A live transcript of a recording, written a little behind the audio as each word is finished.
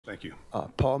Thank you.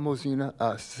 Paul Mosina,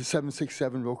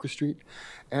 767 Roker Street.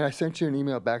 And I sent you an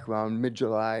email back around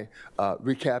mid-July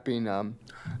recapping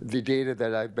the data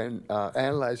that I've been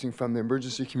analyzing from the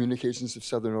Emergency Communications of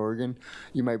Southern Oregon.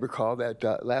 You might recall that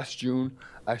last June,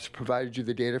 I provided you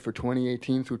the data for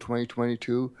 2018 through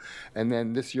 2022. And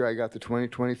then this year, I got the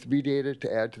 2023 data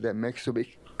to add to that mix so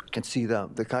we can see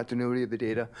the continuity of the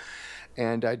data.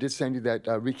 And I did send you that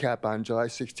recap on July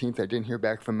 16th. I didn't hear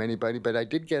back from anybody, but I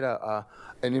did get an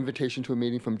invitation to a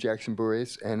meeting from Jackson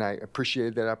Burres, and I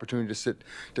appreciated that opportunity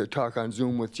to talk on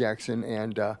Zoom with Jackson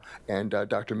and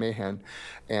Dr. Mahan.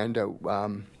 And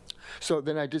so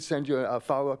then I did send you a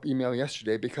follow-up email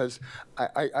yesterday because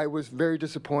I was very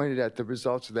disappointed at the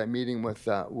results of that meeting with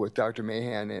Dr.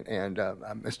 Mahan and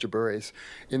Mr. Burres,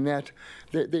 in that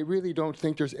they really don't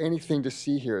think there's anything to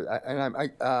see here.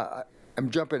 I'm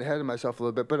jumping ahead of myself a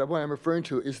little bit, but what I'm referring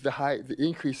to is the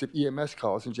increase of EMS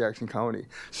calls in Jackson County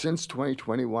since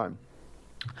 2021.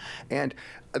 And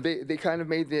they kind of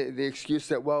made the excuse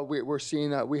that, well, we're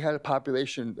seeing, we had a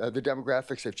population, the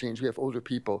demographics have changed, we have older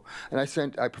people. And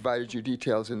I provided you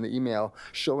details in the email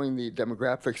showing the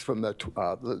demographics from the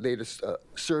latest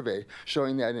survey,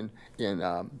 showing that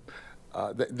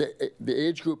the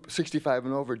age group 65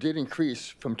 and over did increase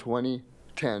from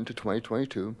 2010 to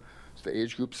 2022. The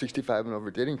age group 65 and over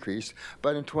did increase,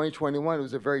 but in 2021 it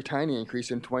was a very tiny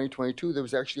increase. In 2022 there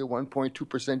was actually a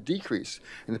 1.2% decrease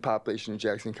in the population in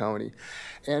Jackson County.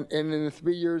 And in the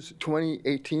 3 years,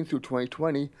 2018 through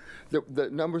 2020, the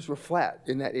numbers were flat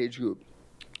in that age group.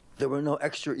 There were no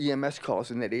extra EMS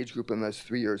calls in that age group in those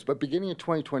 3 years. But beginning in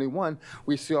 2021,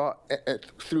 we saw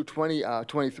through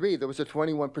 2023, there was a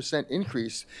 21%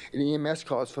 increase in EMS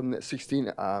calls from the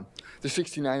 69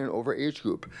 and over age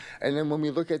group. And then when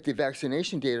we look at the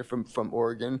vaccination data from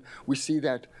Oregon, we see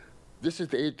that this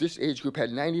age group had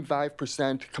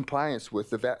 95% compliance with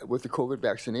the COVID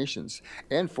vaccinations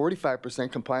and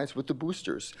 45% compliance with the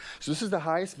boosters. So this is the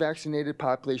highest vaccinated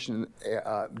population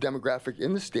demographic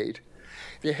in the state.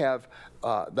 They have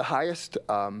the highest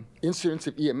incidence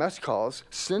of EMS calls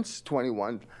since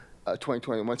 2021,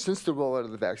 since the rollout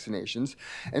of the vaccinations.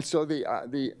 And so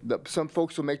some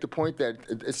folks will make the point that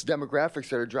it's demographics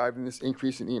that are driving this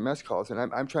increase in EMS calls. And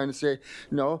I'm trying to say,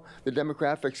 no, the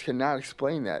demographics cannot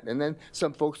explain that. And then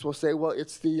some folks will say, well,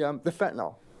 it's the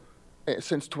fentanyl.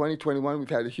 Since 2021, we've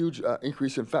had a huge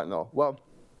increase in fentanyl. Well,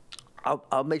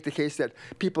 I'll make the case that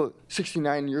people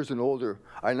 69 years and older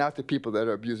are not the people that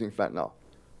are abusing fentanyl.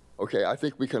 Okay, I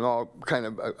think we can all kind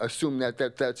of assume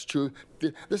that's true.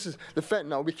 This is the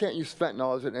fentanyl. We can't use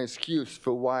fentanyl as an excuse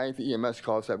for why the EMS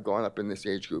calls have gone up in this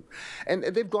age group. And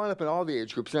they've gone up in all the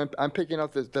age groups. And I'm picking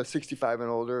up the 65 and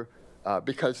older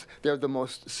because they're the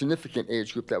most significant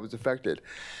age group that was affected.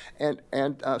 And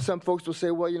some folks will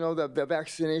say, well, you know, the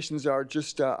vaccinations are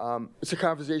just, it's a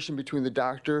conversation between the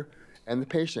doctor and the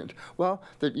patient. Well,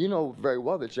 you know very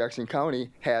well that Jackson County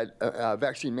had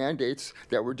vaccine mandates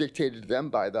that were dictated to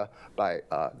them by the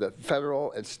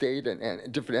federal and state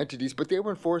and different entities, but they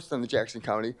were enforced on the Jackson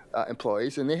County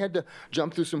employees, and they had to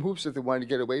jump through some hoops if they wanted to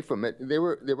get away from it. They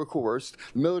were coerced.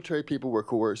 Military people were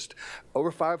coerced.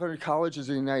 Over 500 colleges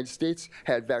in the United States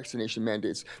had vaccination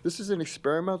mandates. This is an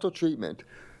experimental treatment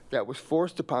that was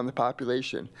forced upon the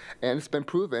population, and it's been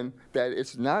proven that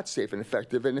it's not safe and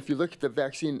effective. And if you look at the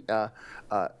vaccine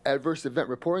adverse event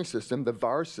reporting system, the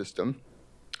VARS system,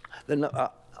 then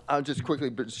I'll just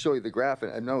quickly show you the graph.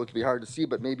 And I know it'll be hard to see,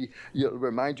 but maybe it'll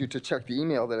remind you to check the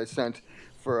email that I sent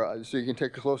so you can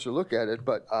take a closer look at it.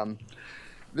 But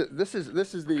this is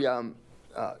the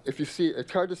if you see,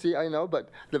 it's hard to see, I know, but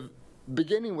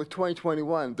beginning with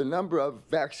 2021, the number of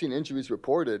vaccine injuries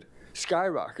reported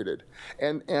skyrocketed.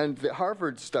 And the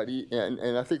Harvard study,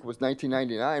 and I think it was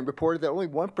 1999, reported that only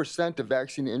 1% of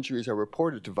vaccine injuries are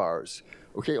reported to VARS.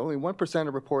 Okay, only 1%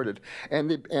 are reported.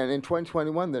 And in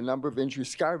 2021, the number of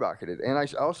injuries skyrocketed. And I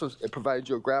also provided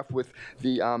you a graph with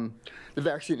the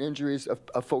vaccine injuries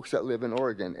of folks that live in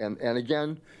Oregon. And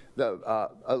again,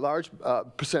 a large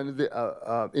percent of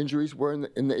the injuries were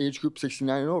in the age group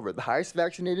 69 and over. The highest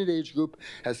vaccinated age group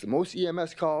has the most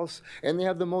EMS calls, and they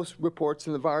have the most reports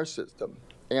in the VARS system.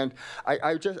 And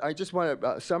I just want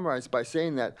to summarize by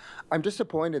saying that I'm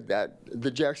disappointed that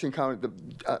the Jackson County,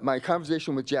 my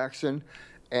conversation with Jackson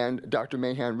and Dr.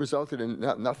 Mahan resulted in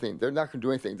nothing. They're not going to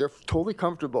do anything. They're totally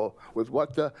comfortable with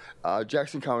what the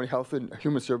Jackson County Health and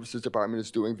Human Services Department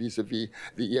is doing vis-a-vis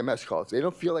the EMS calls. They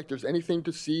don't feel like there's anything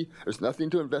to see, there's nothing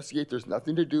to investigate, there's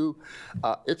nothing to do.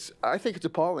 I think it's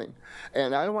appalling.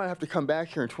 And I don't want to have to come back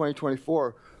here in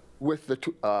 2024 with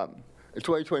in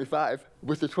 2025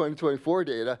 with the 2024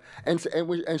 data and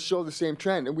show the same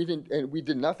trend, and we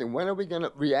did nothing. When are we going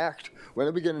to react? When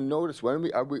are we going to notice? When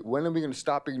are we going to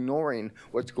stop ignoring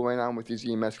what's going on with these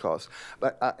EMS calls?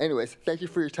 But anyways, thank you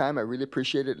for your time. I really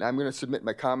appreciate it, and I'm going to submit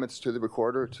my comments to the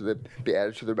recorder to be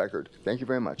added to the record. Thank you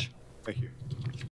very much. Thank you.